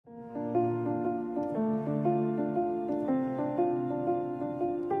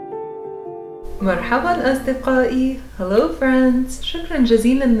مرحبا أصدقائي. Hello friends. شكرا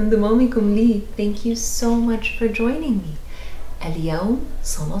جزيلا لانضمامكم لي. Thank you so much for joining me. اليوم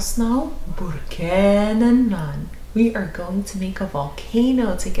سنصنع بركانا معا. We are going to make a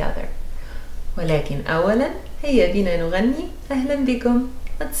volcano together. ولكن أولا هيا بنا نغني أهلا بكم.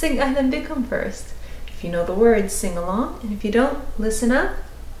 Let's sing أهلا بكم first. If you know the words, sing along, and if you don't, listen up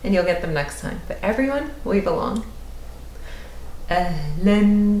and you'll get them next time. But everyone, wave along.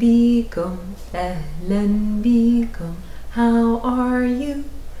 أهلا بكم أهلا بكم. How are you?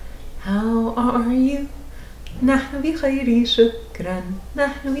 How are you? نحن بخير شكرا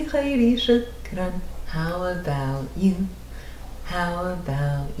نحن بخير شكرا. How about you? How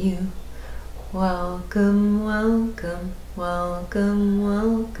about you? Welcome welcome welcome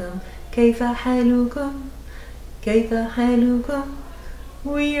welcome. كيف حالكم كيف حالكم?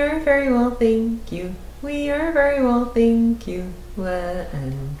 We are very well, thank you. We are very well, thank you.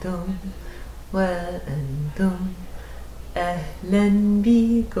 وأنتم وأنتم. أهلا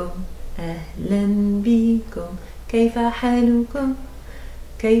بكم أهلا بكم. كيف حالكم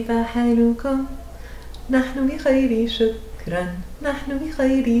كيف حالكم؟ نحن بخير شكرا نحن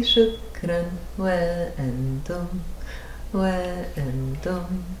بخير شكرا. وأنتم وأنتم.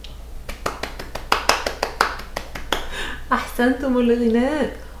 أحسنتم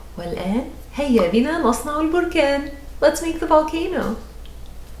الغناء. والآن هيا بنا نصنع البركان. Let's make the volcano.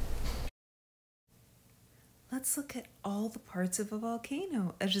 Let's look at all the parts of a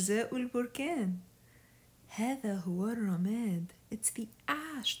volcano. أجزاء البركان. هذا هو الرماد. It's the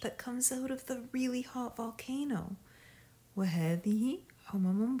ash that comes out of the really hot volcano. وهذه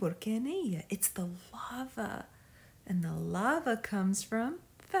hommam burkaniya. It's the lava. And the lava comes from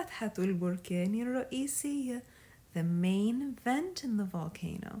فتحة البركان الرئيسية, the main vent in the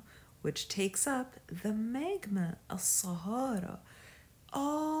volcano, which takes up the magma, الصهارة,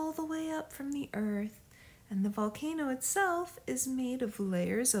 all the way up from the earth. And the volcano itself is made of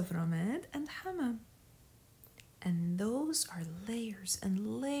layers of ramaad and hommam. And those are layers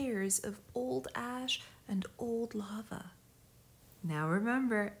and layers of old ash and old lava. Now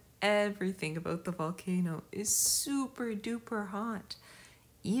remember, everything about the volcano is super duper hot,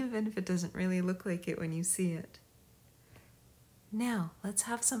 even if it doesn't really look like it when you see it. Now, let's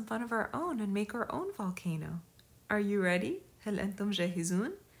have some fun of our own and make our own volcano. Are you ready? هل أنتم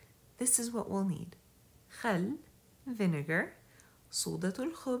جاهزون? This is what we'll need. khal, vinegar, صودا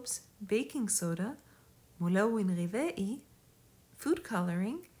الخبز, baking soda, ملون غذائي, food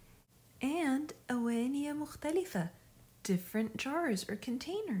coloring, and أواني مختلفة, different jars or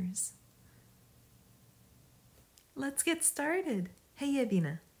containers. Let's get started. هيا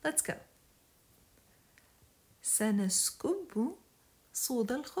بنا. Let's go. سنسكب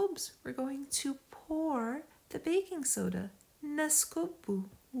صودا الخبز. We're going to pour the baking soda. نسكب,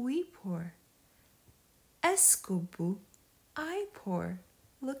 we pour. أسكب, I pour.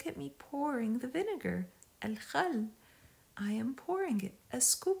 Look at me pouring the vinegar. الخل, I am pouring it.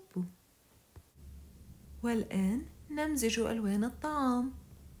 أسكب. والآن نمزج ألوان الطعام.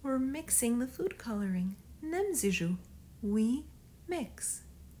 We're mixing the food coloring. نمزج, we mix.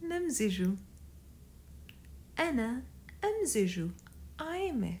 نمزج. أنا أمزج,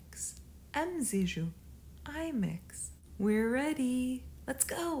 I mix. أمزج, I mix. We're ready. Let's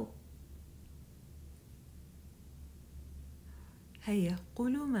go. هيا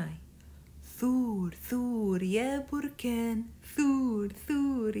قولوا معي. ثور ثور يا بركان. ثور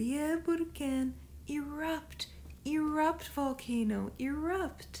ثور يا بركان. Erupt, erupt volcano,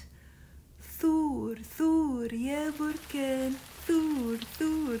 erupt. ثور ثور يا بركان. ثور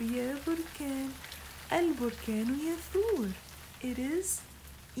ثور يا بركان. البركان يثور. It is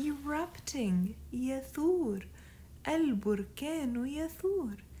erupting. يثور. البركان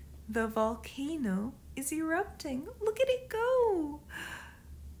يثور. The volcano is erupting. Look at it go.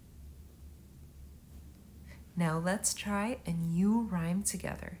 Now let's try a new rhyme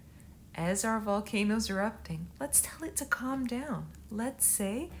together. As our volcano's erupting, let's tell it to calm down. Let's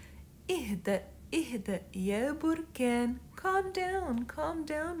say, إهدأ إهدأ يا بركان. Calm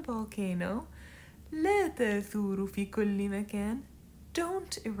down, volcano. لا تثور في كل مكان.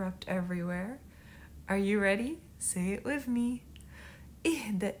 Don't erupt everywhere. Are you ready? Say it with me.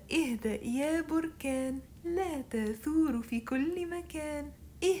 إهدأ إهدأ يا بركان. لا تثور في كل مكان.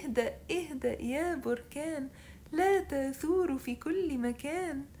 إهدأ إهدأ يا بركان. لا تثور في كل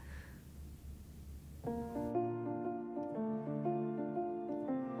مكان.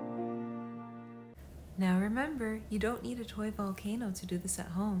 Now remember, you don't need a toy volcano to do this at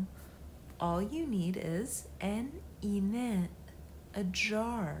home. All you need is an إناء, a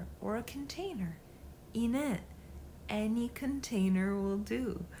jar or a container. إناء, any container will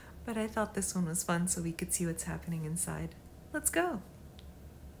do. but I thought this one was fun so we could see what's happening inside. Let's go!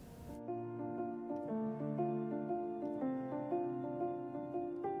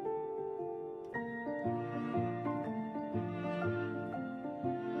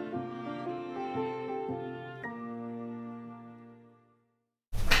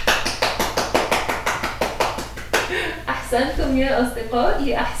 أحسنتم يا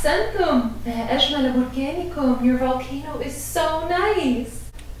أصدقائي، أحسنتم. ما أجمل بركانكم. Your volcano is so nice.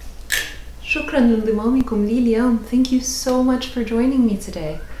 شكرا لانضمامكم لي اليوم. Thank you so much for joining me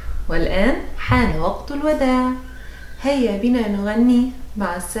today. والآن حان وقت الوداع. هيا بنا نغني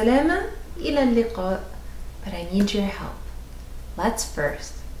مع السلامة إلى اللقاء. But I need your help. Let's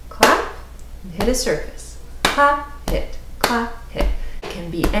first clap and hit a surface. Clap, hit, clap, hit. It can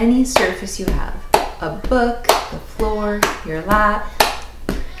be any surface you have. A book, the floor, your lap.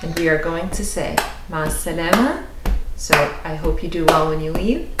 And we are going to say مع السلامة. So I hope you do well when you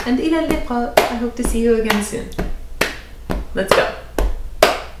leave. And إلى اللقاء. I hope to see you again soon. Let's go.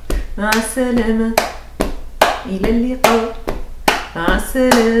 مع السلامة إلى اللقاء. مع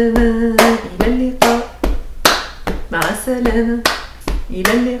السلامة إلى اللقاء. مع السلامة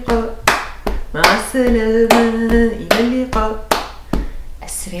إلى اللقاء. مع السلامة إلى اللقاء.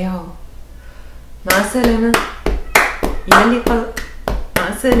 أسرعوا. مع السلامة إلى اللقاء. مع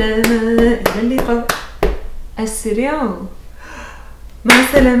السلامة إلى اللقاء. أسرعوا. مع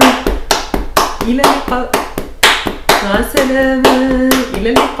السلامة إلى اللقاء. مع السلامة إلى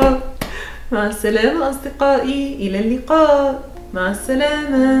اللقاء. مع السلامة أصدقائي، إلى اللقاء. مع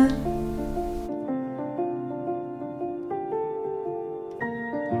السلامة.